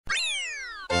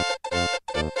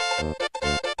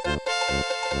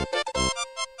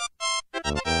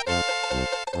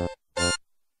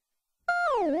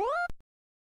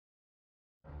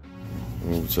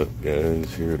What's up,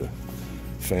 guys? Here at a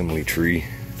family tree.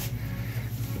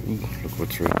 Ooh, look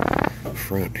what's right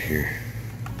front here.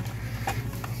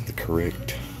 The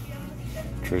correct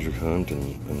treasure hunt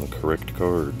and the correct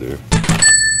card there.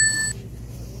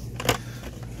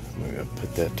 I'm gonna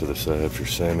put that to the side for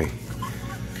Sammy.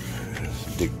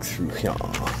 Let's dig through here.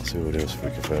 See what else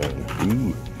we can find.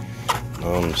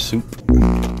 Ooh, soup.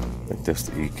 I think that's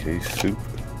the E-case soup.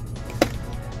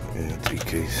 Yeah, it's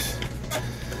E-case.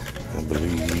 I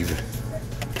believe.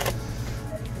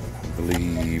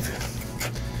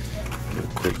 A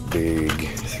quick dig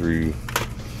through.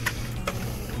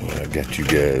 Well, I got you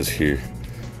guys here.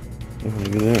 Oh,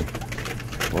 look at that.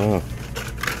 Wow.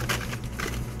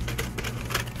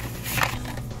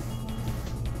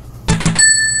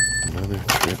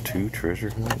 Got two treasure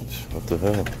hunts. What the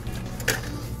hell?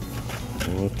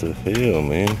 What the hell,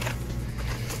 man?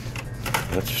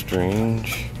 That's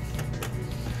strange.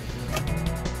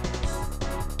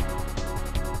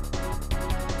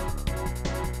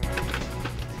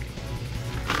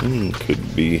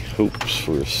 Could be hopes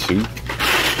for a soup.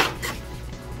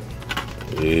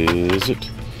 Is it?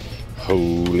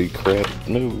 Holy crap,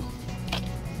 no.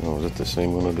 Oh, is that the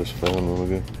same one I just found a while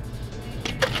ago?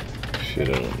 Shit,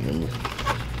 I don't remember.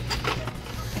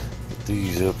 Put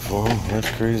these up for them.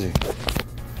 That's crazy.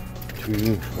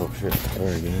 Oh shit,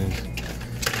 sorry guys.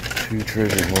 2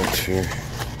 treasure hunts here.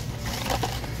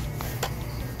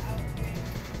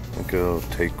 I think I'll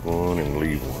take one and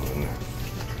leave one.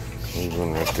 Leave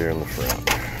one right there in the front.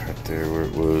 Right there where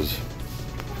it was.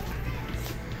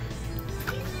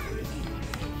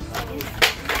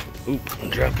 Oop,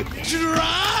 drop it.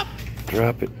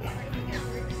 Drop it.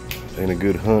 Ain't a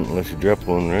good hunt unless you drop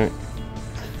one, right?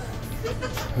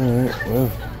 Alright,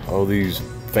 well, all these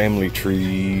family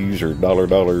trees or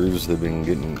dollars, they've been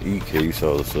getting E-case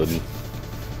all of a sudden.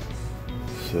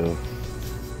 So,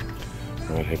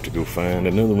 I'd have to go find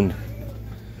another one.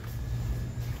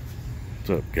 What's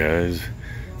up, guys?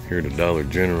 Here at the Dollar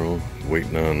General,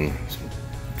 waiting on some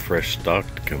fresh stock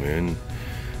to come in.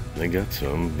 They got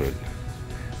some, but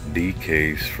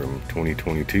D-case from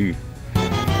 2022.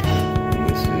 And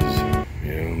this is,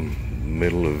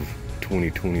 middle of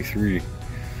 2023.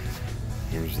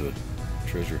 Here's the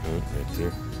treasure hunt right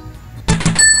there.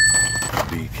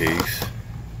 D-case.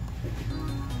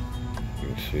 You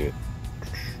can see it.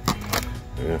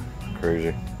 Yeah,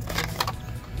 crazy.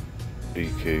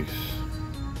 D-case.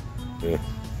 Yeah.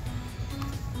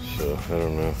 So, I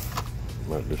don't know.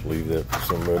 Might just leave that for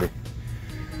somebody.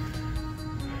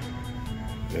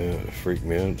 Yeah, it freaked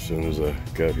me out as soon as I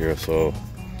got here. I saw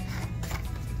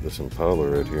this Impala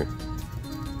right here.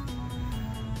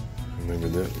 Remember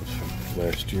that was from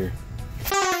last year.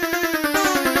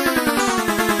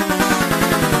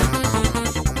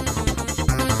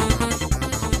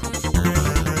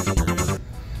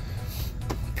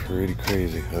 Pretty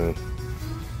crazy, huh?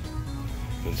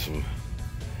 And some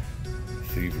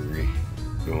thievery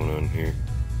going on here.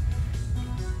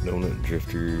 Donut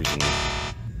drifters and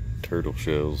turtle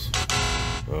shells.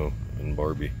 Oh, and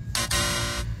Barbie.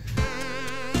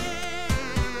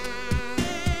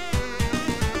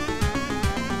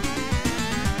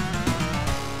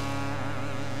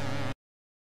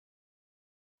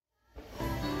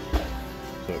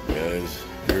 What's up, guys?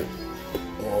 Here at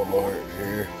Walmart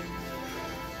here.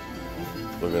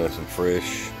 Looking at some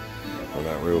fresh, well,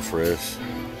 not real fresh.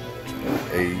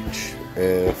 H,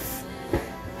 F,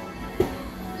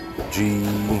 G,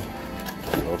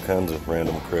 all kinds of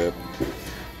random crap.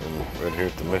 And right here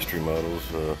at the mystery models,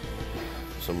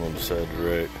 someone decided to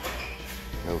write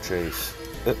no chase.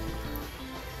 I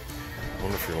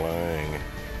wonder if you're lying.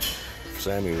 If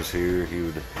Sammy was here, he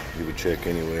would check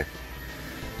anyway. I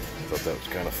thought that was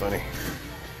kind of funny.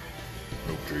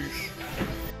 No chase.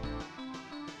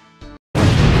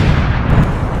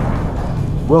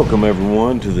 Welcome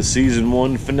everyone to the season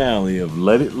 1 finale of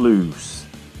Let It Loose.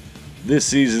 This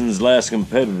season's last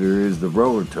competitor is the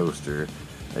roller toaster,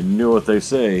 and you know what they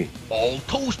say, all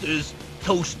toasters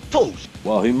toast toast.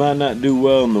 While he might not do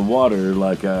well in the water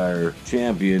like our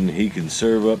champion, he can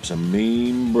serve up some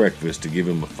mean breakfast to give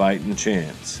him a fighting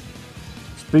chance.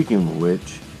 Speaking of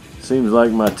which, seems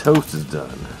like my toast is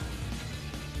done.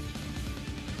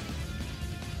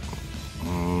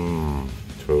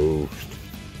 Toast.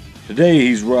 Today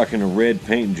he's rocking a red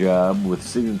paint job with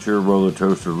signature roller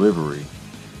toaster livery.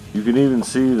 You can even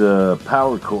see the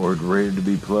power cord ready to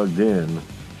be plugged in.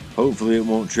 Hopefully it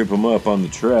won't trip him up on the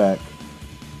track.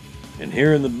 And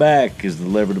here in the back is the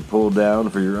lever to pull down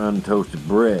for your untoasted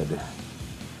bread.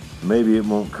 Maybe it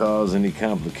won't cause any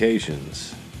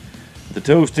complications. The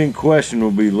toast in question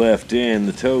will be left in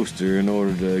the toaster in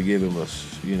order to give him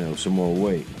some more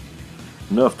weight.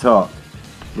 Enough talk.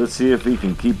 Let's see if he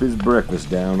can keep his breakfast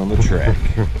down on the track.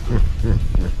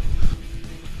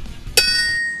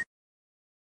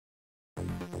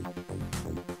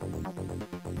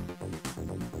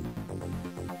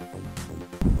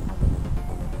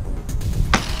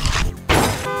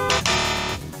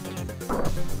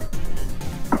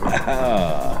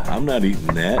 I'm not eating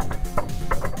that.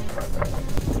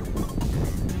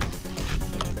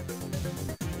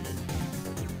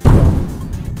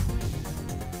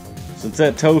 Since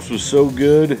that toast was so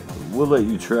good, we'll let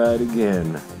you try it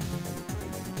again.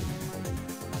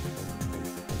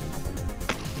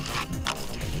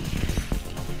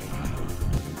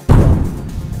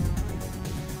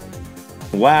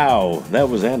 Wow, that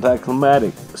was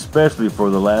anticlimactic, especially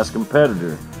for the last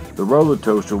competitor. The roller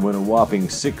toaster went a whopping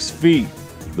 6 feet,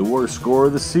 the worst score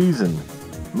of the season,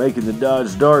 making the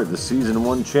Dodge Dart the Season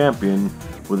 1 champion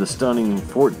with a stunning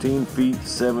 14 feet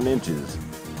 7 inches.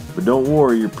 But don't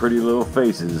worry your pretty little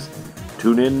faces.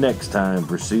 Tune in next time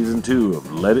for Season 2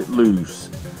 of Let It Loose,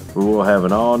 where we'll have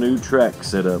an all-new track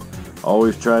set up,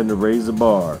 always trying to raise the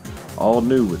bar, all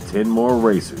new with 10 more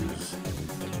racers.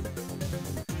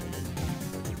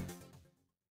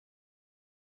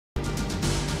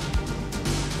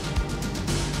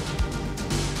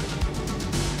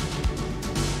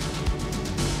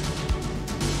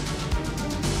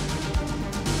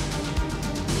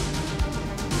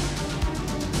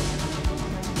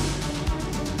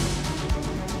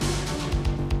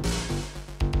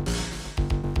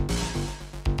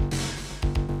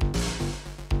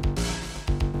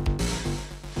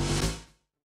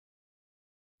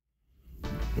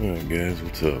 Alright guys,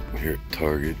 what's up? We're here at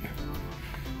Target,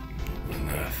 and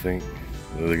I think,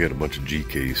 well, they got a bunch of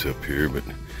G-case up here, but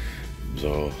it was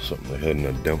all something they had in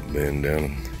a dump bin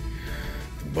down at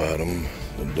the bottom.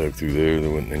 I dug through there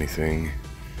wasn't anything.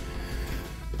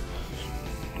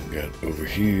 We got over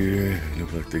here,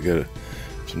 looks like they got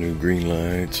some new green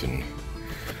lights and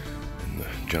the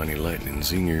Johnny Lightning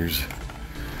Zingers,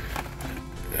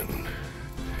 and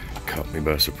caught me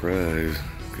by surprise,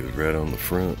 because right on the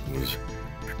front was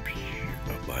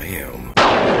Bam.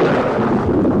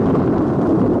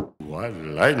 White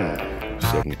Lightning.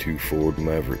 72 Ford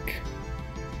Maverick.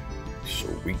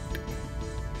 Sweet.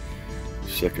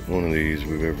 Second one of these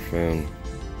we've ever found.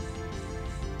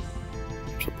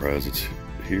 I'm surprised it's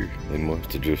here. They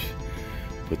must have just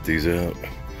put these out.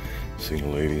 Seen a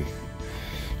lady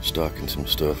stocking some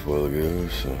stuff a while ago,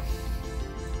 so.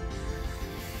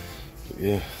 But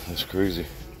yeah, that's crazy.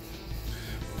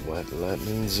 White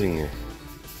Lightning Zinger.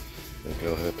 I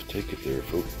think I'll have to take it there,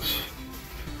 folks.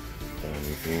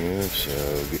 Anything else,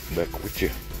 I'll get back with you.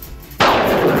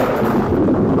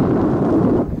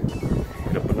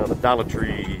 Picked up another Dollar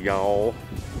Tree, y'all.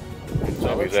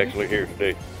 Somebody's actually here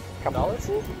today. Dollar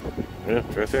Tree? Yeah,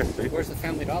 it's right there. See? Where's the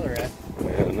Family Dollar at?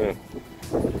 I don't know.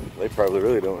 They probably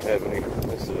really don't have any. I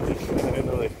didn't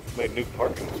know they made new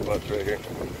parking spots right here.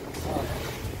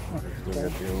 Still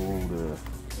got the old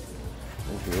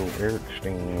Eric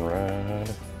ride.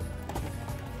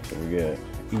 We got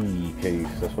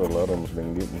E-case, that's what a lot of them's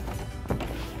been getting.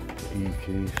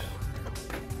 E-case.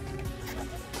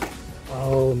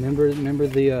 Oh, remember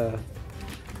the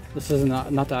this is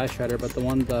not the ice shredder, but the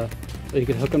one that you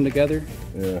could hook them together.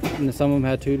 Yeah. And then some of them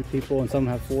had 2 people and some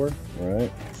have 4. Right.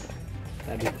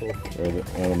 That'd be cool. Or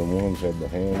one of the ones had the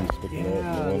hands sticking out.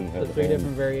 Yeah, The one had the 3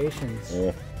 different variations.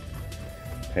 Yeah.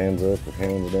 Hands up or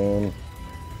hands down.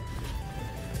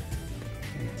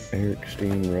 Eric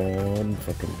Rod,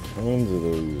 fucking tons of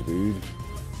those, dude.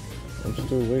 I'm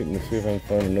still waiting to see if I can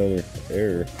find another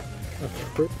error. A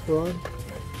Crip Rod?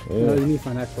 Yeah. No, you need to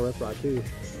find that Crip Rod too.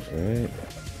 Right.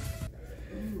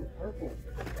 Ooh, purple.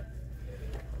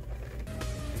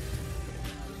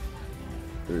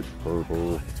 It's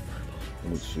purple.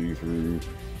 Let's see through.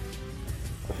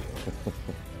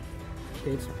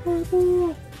 It's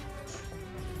purple.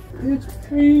 It's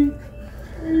pink.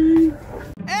 Pink.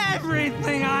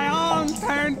 Everything I own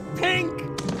turned pink!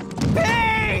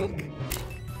 Pink!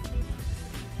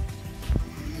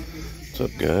 What's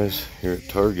up, guys? Here at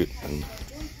Target, and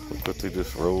look what they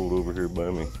just rolled over here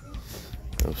by me.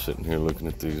 I was sitting here looking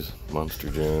at these Monster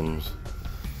Jams,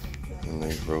 and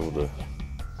they rolled a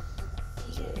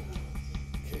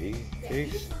K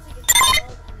case?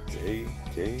 J?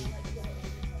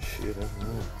 Shit, I don't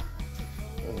know.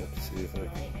 I'll have to see if I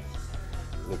can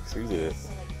look through that.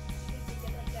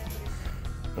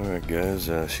 Alright guys,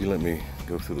 she let me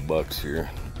go through the box here.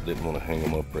 Didn't want to hang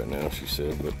them up right now, she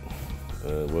said, but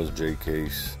it was J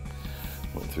case.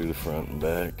 Went through the front and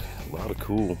back. A lot of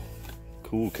cool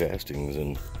castings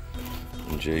in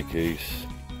J case.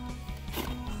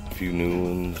 A few new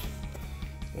ones.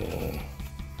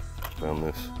 Found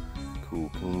this cool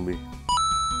combi.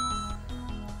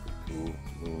 Cool,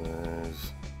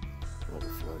 nice,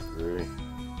 butterfly gray.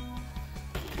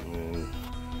 And then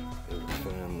we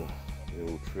found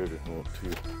the old treasure hunt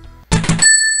too.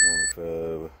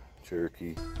 95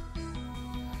 Cherokee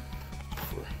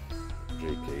for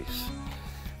J case.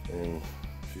 And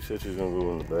she said she's gonna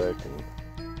go in the back and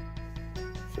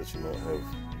said she might have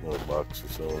another box or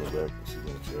so in the back that she's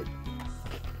gonna check.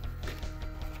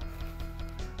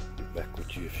 Get back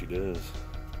with you if she does.